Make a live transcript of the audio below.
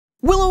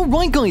Well,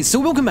 alright guys, so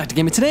welcome back to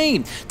Gamer Today.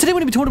 Today we're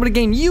going to be talking about a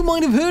game you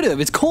might have heard of.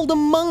 It's called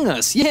Among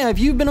Us. Yeah, if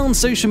you've been on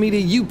social media,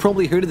 you've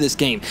probably heard of this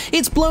game.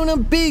 It's blown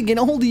up big and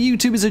all the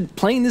YouTubers are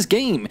playing this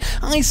game.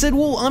 I said,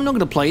 well, I'm not going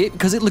to play it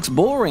because it looks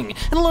boring.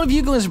 And a lot of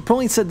you guys have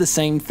probably said the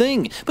same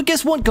thing. But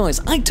guess what guys,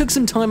 I took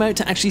some time out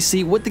to actually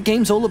see what the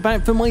game's all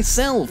about for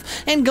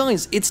myself. And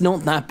guys, it's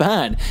not that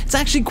bad. It's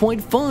actually quite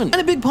fun. And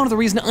a big part of the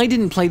reason I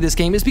didn't play this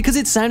game is because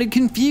it sounded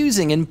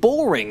confusing and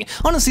boring.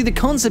 Honestly, the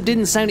concept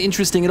didn't sound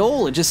interesting at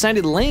all, it just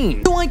sounded lame.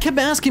 So I kept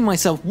asking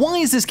myself, why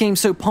is this game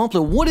so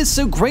popular? What is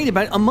so great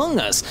about Among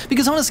Us?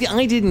 Because honestly,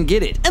 I didn't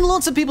get it. And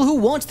lots of people who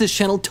watch this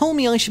channel told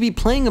me I should be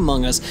playing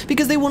Among Us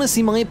because they want to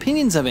see my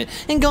opinions of it.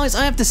 And guys,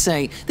 I have to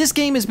say, this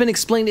game has been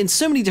explained in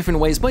so many different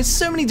ways by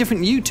so many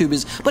different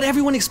YouTubers, but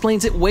everyone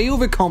explains it way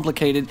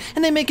overcomplicated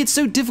and they make it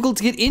so difficult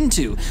to get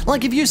into.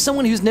 Like if you're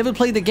someone who's never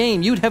played the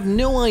game, you'd have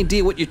no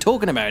idea what you're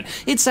talking about.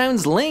 It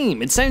sounds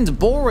lame, it sounds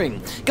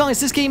boring. Guys,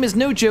 this game is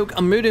no joke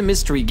a murder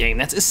mystery game.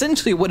 That's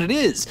essentially what it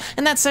is.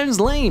 And that sounds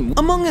lame.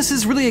 Among Us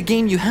is really a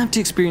game you have to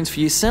experience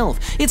for yourself.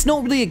 It's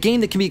not really a game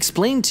that can be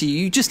explained to you,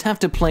 you just have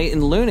to play it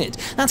and learn it.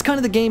 That's kind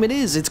of the game it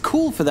is. It's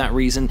cool for that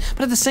reason,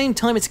 but at the same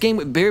time it's a game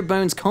with bare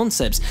bones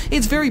concepts.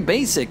 It's very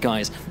basic,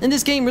 guys, and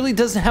this game really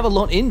doesn't have a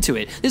lot into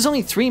it. There's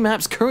only 3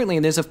 maps currently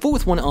and there's a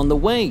 4th one on the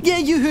way. Yeah,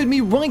 you heard me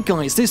right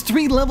guys, there's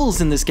 3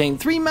 levels in this game,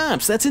 3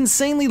 maps. That's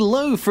insanely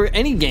low for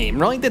any game,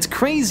 right? That's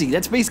crazy.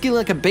 That's basically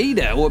like a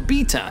beta or a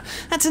beta.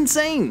 That's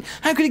insane.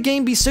 How could a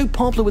game be so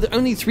popular with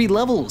only 3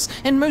 levels?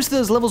 And most of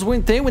those levels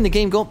weren't there when the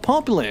game got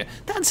popular.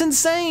 That's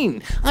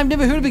insane. I've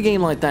never heard of a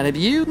game like that, have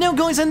you? Now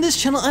guys, on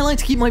this channel I like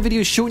to keep my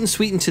videos short and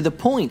sweet and to the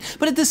point,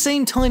 but at the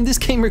same time this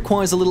game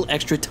requires a little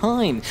extra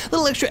time, a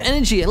little extra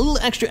energy, a little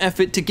extra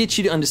effort to get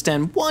you to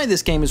understand why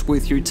this game is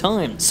worth your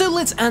time. So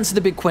let's answer the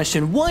big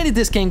question, why did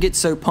this game get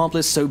so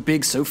popular, so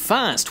big, so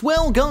fast?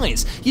 Well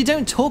guys, you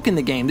don't talk in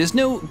the game, there's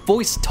no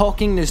voice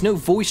talking, there's no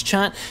voice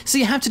chat, so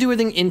you have to do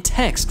everything in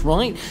text,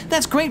 right?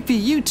 That's great for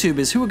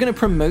YouTubers who are going to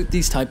promote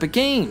these type of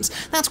games.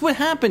 That's what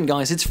happened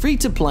guys, it's free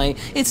to play,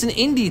 it's an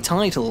indie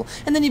title,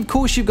 and then of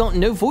course you've got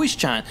no voice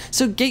chat,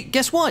 so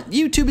guess what?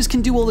 YouTubers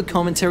can do all the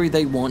commentary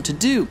they want to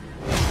do.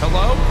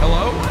 Hello?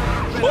 Hello?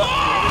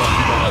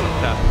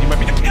 You might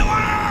be the killer!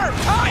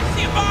 Oh, I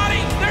see a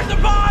body! There's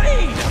a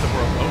body! Now that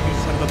we're alone, you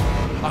son of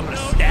a... I'm gonna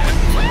stab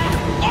you.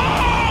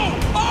 Oh!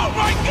 Oh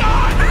my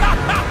god!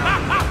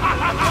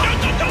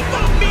 Don't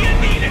move me,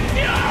 Anita!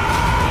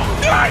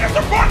 No! I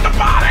support the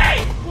body!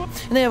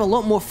 And they have a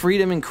lot more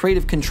freedom and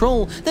creative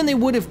control than they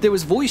would if there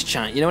was voice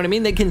chat, you know what I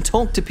mean? They can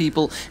talk to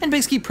people and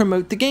basically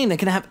promote the game. They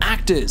can have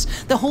actors.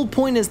 The whole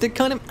point is they're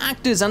kind of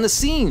actors on the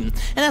scene.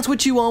 And that's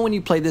what you are when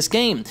you play this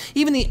game.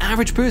 Even the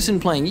average person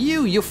playing,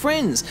 you, your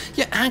friends,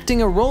 you're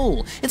acting a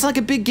role. It's like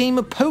a big game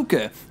of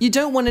poker. You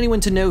don't want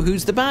anyone to know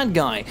who's the bad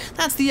guy.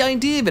 That's the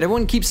idea of it.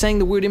 Everyone keeps saying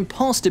the word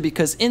imposter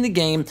because in the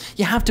game,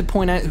 you have to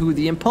point out who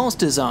the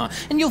imposters are.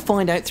 And you'll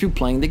find out through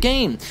playing the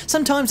game.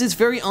 Sometimes it's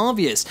very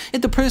obvious.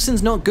 If the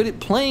person's not good at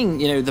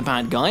playing, you know, the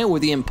bad guy or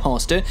the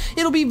imposter,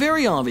 it'll be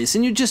very obvious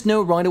and you just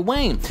know right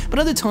away. But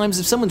other times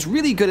if someone's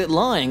really good at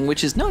lying,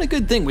 which is not a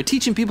good thing, we're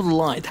teaching people to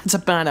lie, that's a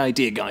bad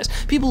idea guys.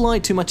 People lie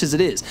too much as it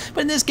is.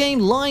 But in this game,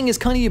 lying is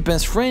kind of your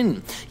best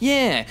friend.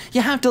 Yeah,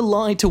 you have to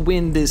lie to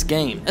win this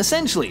game,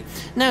 essentially.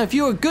 Now if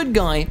you're a good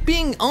guy,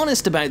 being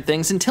honest about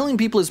things and telling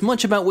people as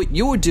much about what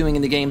you're doing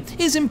in the game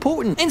is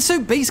important. And so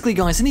basically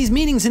guys, in these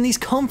meetings, in these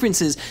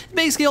conferences,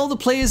 basically all the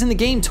players in the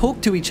game talk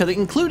to each other,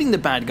 including the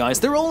bad guys.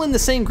 They're all in the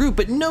same group,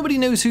 but nobody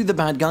knows who the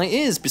bad guy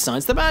is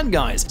besides the bad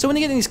guys. So when they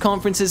get in these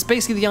conferences,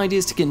 basically the idea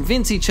is to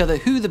convince each other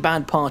who the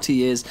bad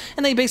party is,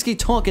 and they basically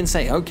talk and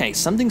say, okay,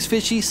 something's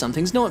fishy,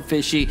 something's not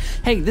fishy,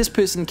 hey, this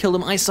person killed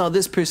him, I saw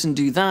this person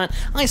do that,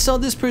 I saw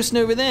this person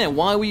over there,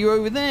 why were you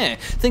over there?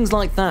 Things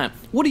like that.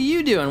 What are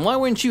you doing? Why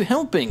weren't you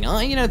helping?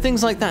 You know,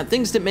 things like that,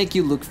 things that make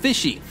you look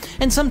fishy.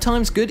 And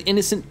sometimes good,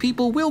 innocent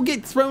people will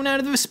get thrown out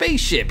of a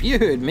spaceship, you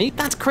heard me.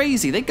 That's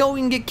crazy, they go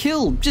and get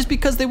killed just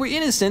because they were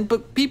innocent,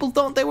 but people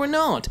thought they were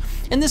not.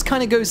 And this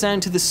kind of goes down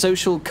to the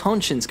social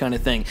conscience kind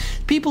of thing.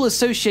 People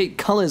associate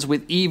colors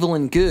with evil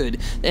and good,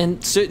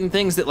 and certain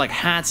things that like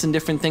hats and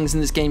different things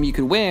in this game you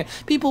could wear,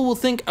 people will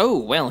think, oh,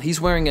 well,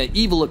 he's wearing an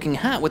evil looking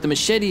hat with a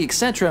machete,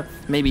 etc.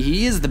 Maybe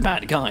he is the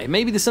bad guy.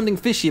 Maybe there's something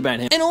fishy about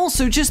him. And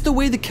also just the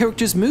way the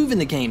characters move in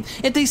the game.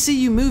 If they see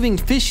you moving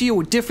fishy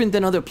or different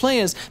than other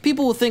players,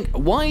 people will think,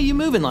 why are you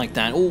moving like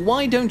that? Or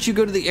why don't you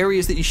go to the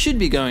areas that you should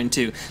be going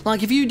to?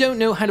 Like if you don't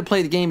know how to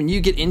play the game and you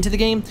get into the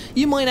game,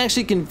 you might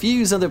actually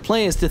confuse other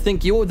players to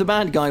think you're the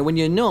bad guy when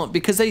you're not,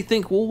 because they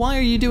think, well, why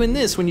are you doing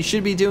this when you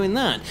should be doing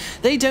that?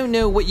 They don't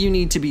know what you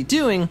need to be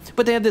doing,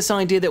 but they have this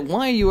idea that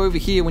why are you over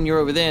here when you're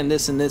over there and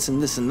this and this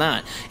and this and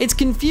that? It's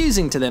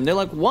confusing to them. They're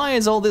like, why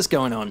is all this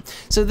going on?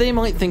 So they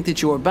might think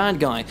that you're a bad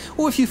guy.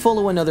 Or if you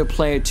follow another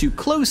player too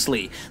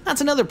closely,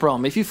 that's another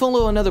problem. If you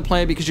follow another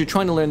player because you're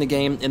trying to learn the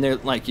game and they're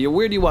like,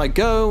 where do I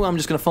go? I'm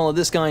just going to follow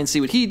this guy and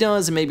see what he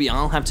does and maybe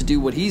I'll have to do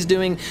what he's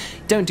doing.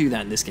 Don't do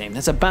that in this game.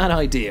 That's a bad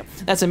idea.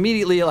 That's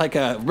immediately like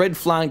a red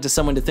flag to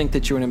someone to think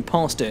that you're an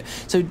imposter.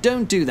 So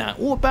don't do that.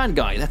 Or a bad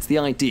guy. That's the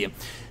idea.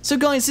 So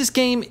guys, this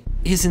game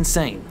is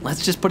insane.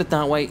 Let's just put it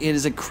that way. It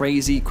is a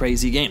crazy,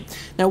 crazy game.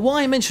 Now,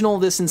 why I mention all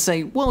this and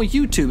say, well,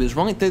 YouTubers,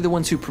 right? They're the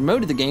ones who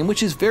promoted the game,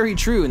 which is very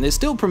true, and they're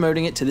still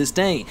promoting it to this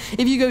day.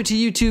 If you go to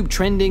YouTube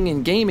trending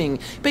and gaming,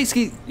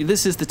 basically,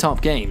 this is the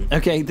top game,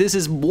 okay? This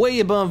is way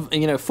above,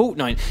 you know,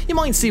 Fortnite. You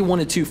might see 1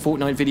 or 2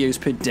 Fortnite videos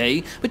per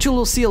day, but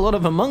you'll see a lot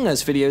of Among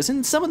Us videos,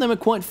 and some of them are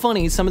quite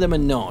funny, some of them are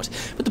not.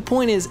 But the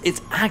point is,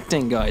 it's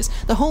acting, guys.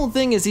 The whole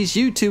thing is these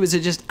YouTubers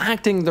are just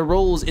acting the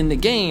roles in the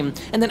game,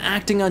 and then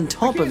acting on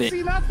top of it. I can't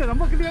see nothing. I'm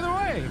looking the other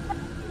way.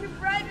 You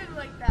bribed him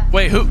like that.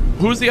 Wait,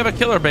 who's the other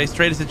killer base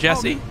trade? Is it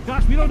Jesse? Oh,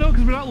 gosh, we don't know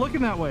because we're not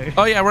looking that way.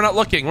 Oh yeah, we're not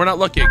looking. We're not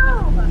looking.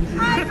 Oh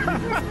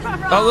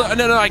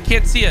no, I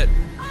can't see it.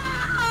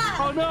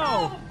 Oh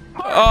no.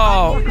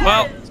 Oh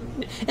well.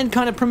 And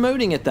kind of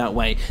promoting it that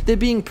way. They're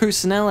being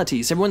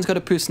personalities. Everyone's got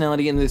a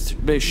personality and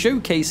they're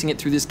showcasing it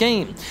through this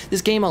game.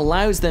 This game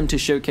allows them to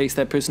showcase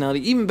that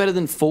personality even better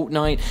than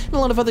Fortnite and a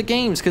lot of other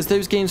games, because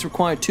those games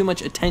require too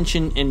much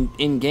attention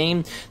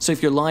in-game. So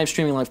if you're live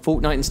streaming like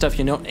Fortnite and stuff,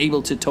 you're not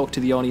able to talk to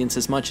the audience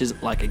as much as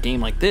like a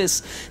game like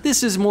this.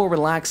 This is more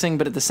relaxing,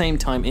 but at the same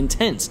time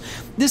intense.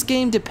 This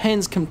game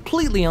depends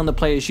completely on the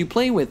players you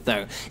play with,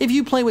 though. If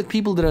you play with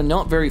people that are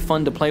not very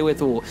fun to play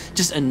with or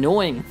just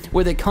annoying,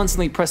 where they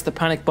constantly press the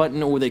panic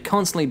button or they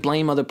constantly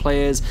blame other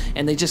players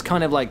and they just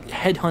kind of like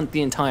headhunt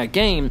the entire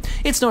game,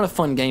 it's not a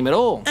fun game at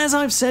all. As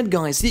I've said,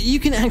 guys, you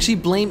can actually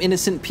blame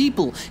innocent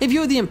people. If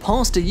you're the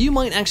imposter, you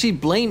might actually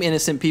blame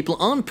innocent people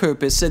on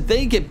purpose so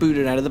they get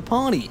booted out of the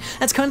party.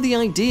 That's kind of the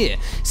idea.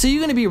 So you're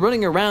going to be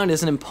running around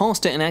as an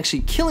imposter and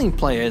actually killing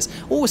players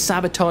or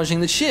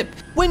sabotaging the ship.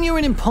 When you're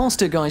an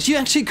imposter, guys, you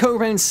actually go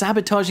around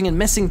sabotaging and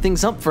messing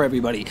things up for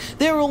everybody.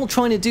 They're all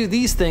trying to do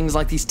these things,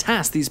 like these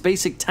tasks, these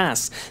basic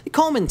tasks. The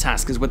common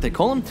task is what they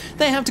call them.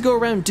 They have to go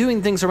around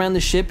doing things around the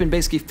ship and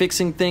basically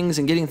fixing things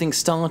and getting things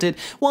started,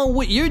 while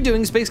what you're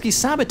doing is basically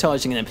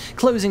sabotaging them,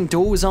 closing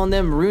doors on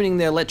them, ruining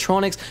their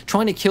electronics,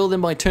 trying to kill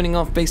them by turning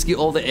off basically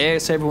all the air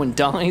so everyone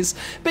dies.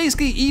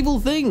 Basically evil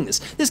things.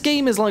 This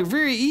game is like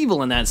very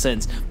evil in that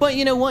sense. But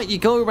you know what? You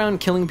go around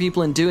killing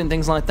people and doing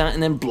things like that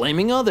and then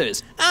blaming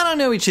others. I don't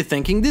know what you're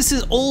thinking. This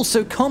is all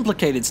so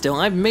complicated still.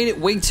 I've made it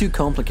way too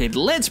complicated.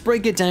 Let's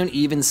break it down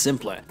even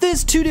simpler.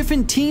 There's 2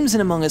 different teams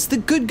in Among Us. The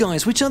good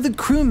guys, which are the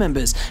crew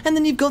members, and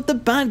then you've got the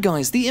bad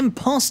guys, the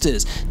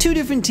imposters. 2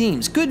 different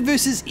teams, good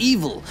versus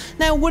evil.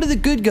 Now, what do the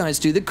good guys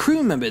do, the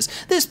crew members?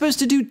 They're supposed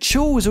to do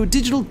chores or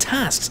digital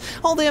tasks.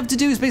 All they have to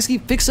do is basically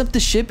fix up the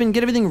ship and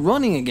get everything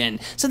running again,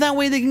 so that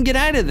way they can get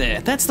out of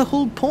there. That's the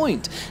whole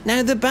point.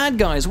 Now, the bad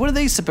guys, what are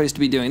they supposed to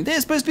be doing?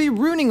 They're supposed to be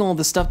ruining all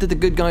the stuff that the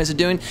good guys are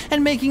doing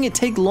and making it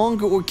take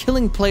longer or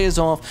killing players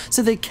off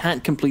so they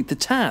can't complete the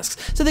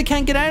tasks, so they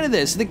can't get out of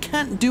there, so they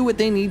can't do what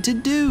they need to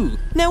do.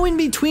 Now, in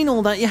between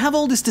all that, you have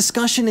all this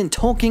discussion and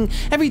talking.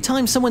 Every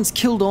time someone's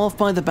killed off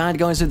by the bad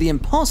guys or the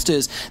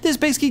imposters, there's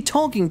basically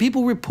talking.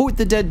 People report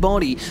the dead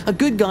body. A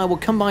good guy will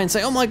come by and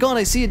say, oh my god,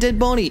 I see a dead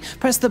body.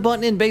 Press the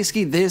button and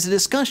basically there's a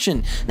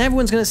discussion. Now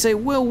everyone's going to say,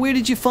 well, where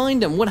did you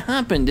find him? What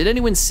happened? Did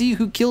anyone see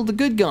who killed the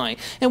good guy?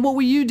 And what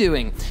were you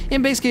doing?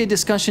 And basically a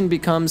discussion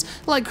becomes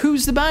like,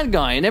 who's the bad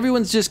guy? And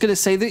everyone's just going to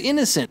say they're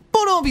innocent.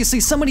 But obviously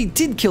somebody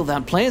did kill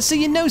that player, so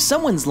you know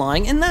someone's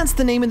lying, and that's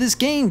the name of this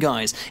game,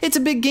 guys. It's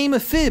a big game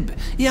of fib.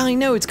 Yeah, I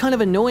know, it's kind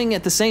of annoying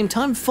at the same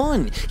time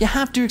fun. You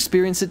have to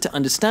experience it to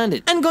understand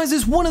it. And guys,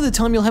 there's one other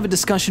time you'll have a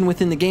discussion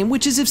within the game,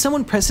 which is if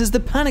someone presses the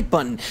panic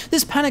button.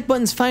 This panic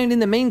button's found in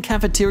the main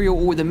cafeteria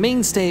or the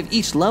mainstay of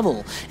each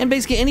level, and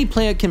basically any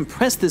player can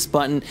press this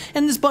button,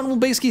 and this button will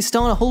basically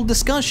start a whole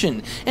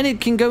discussion, and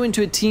it can go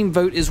into a team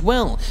vote as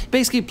well.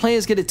 Basically,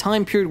 players get a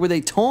time period where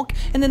they talk,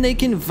 and then they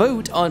can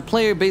vote on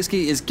player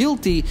basically is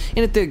guilty,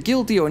 and if they're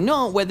guilty or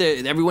not, whether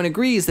everyone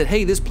agrees that,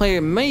 hey, this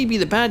player may be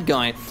the bad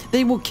guy,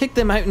 they will kick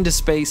them out into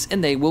space,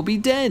 and they will be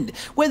dead.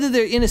 Whether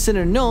they're innocent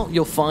or not,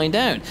 you'll find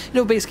out.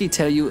 It'll basically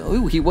tell you,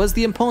 oh, he was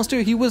the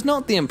imposter, he was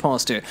not the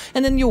imposter,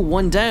 and then you're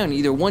one down,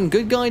 either one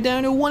good guy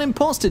down or one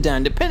imposter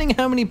down, depending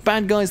how many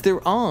bad guys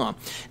there are.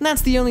 And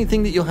that's the only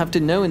thing that you'll have to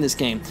know in this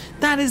game.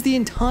 That is the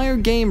entire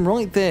game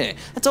right there.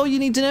 That's all you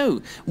need to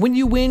know. When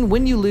you win,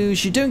 when you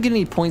lose, you don't get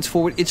any points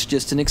for it, it's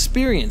just an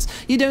experience.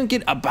 You don't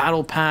get a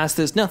battle pass,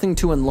 there's nothing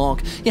to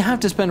unlock. You have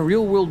to spend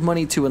real world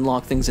money to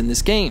unlock things in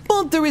this game.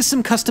 But there is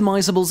some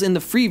customizables in the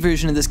free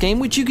version of this game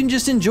which you can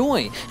just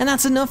enjoy, and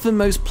that's enough for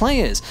most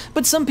players.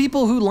 But some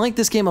people who like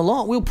this game a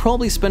lot will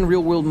probably spend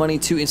real world money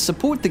to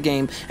support the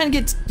game and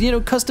get,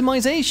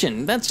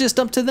 customization. That's just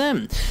up to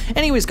them.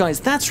 Anyways, guys,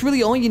 that's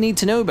really all you need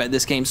to know about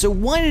this game. So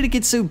why did it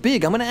get so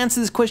big? I'm going to answer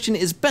this question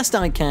as best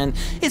I can.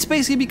 It's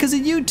basically because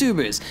of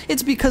YouTubers.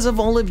 It's because of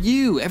all of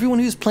you, everyone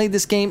who's played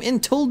this game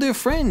and told their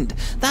friend.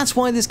 That's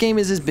why this game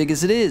is as big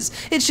as it is.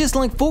 It's It's just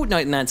like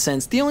Fortnite in that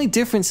sense. The only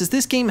difference is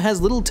this game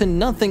has little to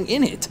nothing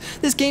in it.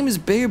 This game is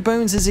bare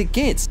bones as it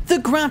gets. The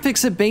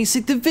graphics are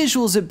basic, the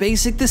visuals are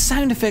basic, the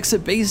sound effects are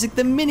basic,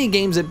 the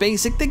minigames are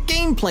basic, the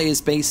gameplay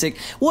is basic.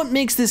 What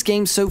makes this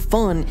game so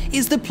fun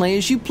is the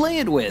players you play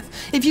it with.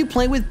 If you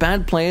play with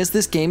bad players,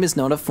 this game is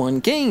not a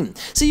fun game.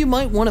 So you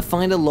might want to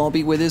find a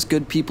lobby where there's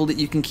good people that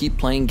you can keep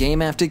playing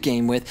game after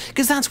game with,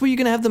 because that's where you're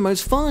going to have the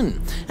most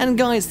fun. And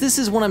guys, this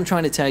is what I'm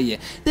trying to tell you.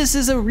 This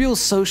is a real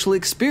social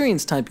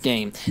experience type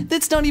game.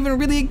 It's not even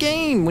really a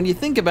game when you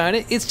think about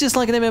it. It's just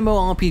like an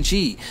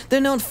MMORPG.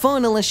 They're not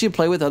fun unless you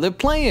play with other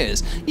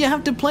players. You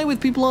have to play with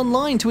people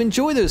online to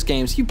enjoy those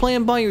games. You play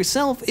them by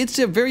yourself, it's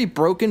a very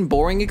broken,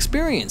 boring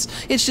experience.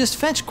 It's just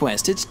fetch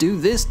quest. It's do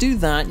this, do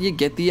that, you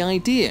get the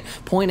idea.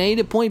 Point A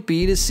to point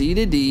B to C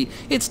to D.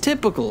 It's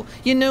typical.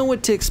 You know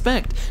what to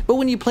expect. But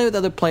when you play with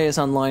other players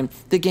online,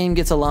 the game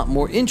gets a lot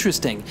more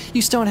interesting.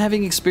 You start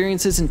having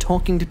experiences and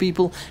talking to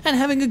people and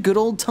having a good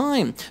old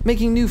time,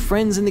 making new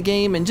friends in the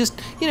game and just,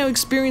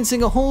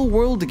 experiencing a whole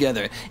world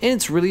together, and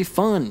it's really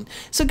fun.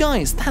 So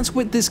guys, that's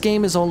what this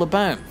game is all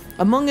about.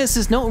 Among Us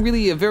is not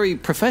really a very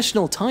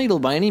professional title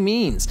by any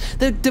means.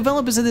 The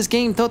developers of this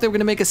game thought they were going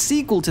to make a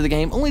sequel to the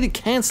game only to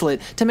cancel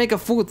it to make a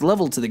 4th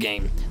level to the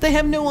game. They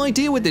have no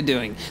idea what they're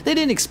doing. They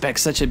didn't expect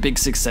such a big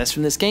success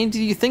from this game.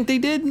 Do you think they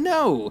did?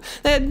 No.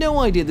 They had no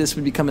idea this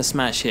would become a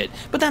smash hit.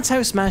 But that's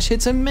how smash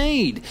hits are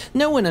made.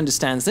 No one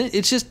understands it.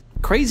 It's just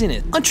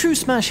craziness. A true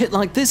smash hit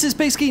like this is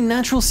basically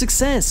natural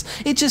success.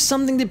 It's just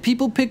something that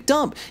people picked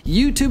up.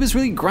 YouTubers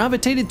really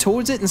gravitated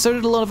towards it, and so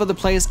did a lot of other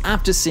players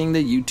after seeing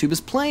the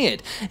YouTubers play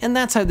it. And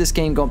that's how this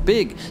game got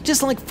big.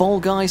 Just like Fall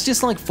Guys,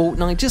 just like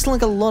Fortnite, just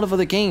like a lot of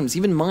other games,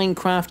 even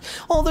Minecraft,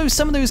 although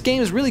some of those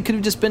games really could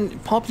have just been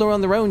popular on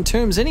their own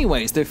terms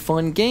anyways. They're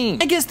fun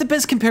games. I guess the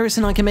best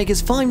comparison I can make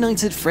is Five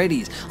Nights at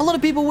Freddy's. A lot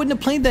of people wouldn't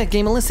have played that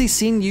game unless they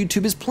seen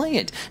YouTubers play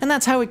it, and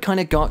that's how it kind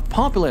of got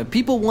popular.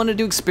 People wanted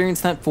to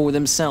experience that for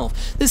themselves.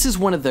 This is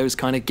one of those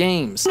kind of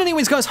games. But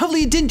anyways guys,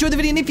 hopefully you did enjoy the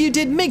video, and if you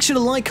did, make sure to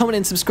like, comment,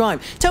 and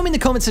subscribe. Tell me in the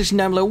comment section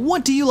down below,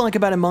 what do you like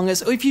about Among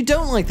Us, or if you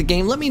don't like the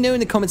game, let me know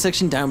in the comment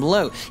section down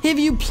below. Have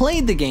you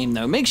played the game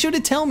though? Make sure to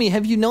tell me,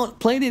 have you not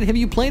played it? Have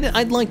you played it?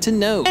 I'd like to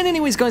know. And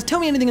anyways guys, tell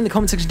me anything in the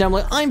comment section down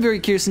below. I'm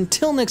very curious.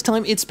 Until next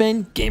time, it's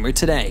been Gamer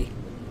Today.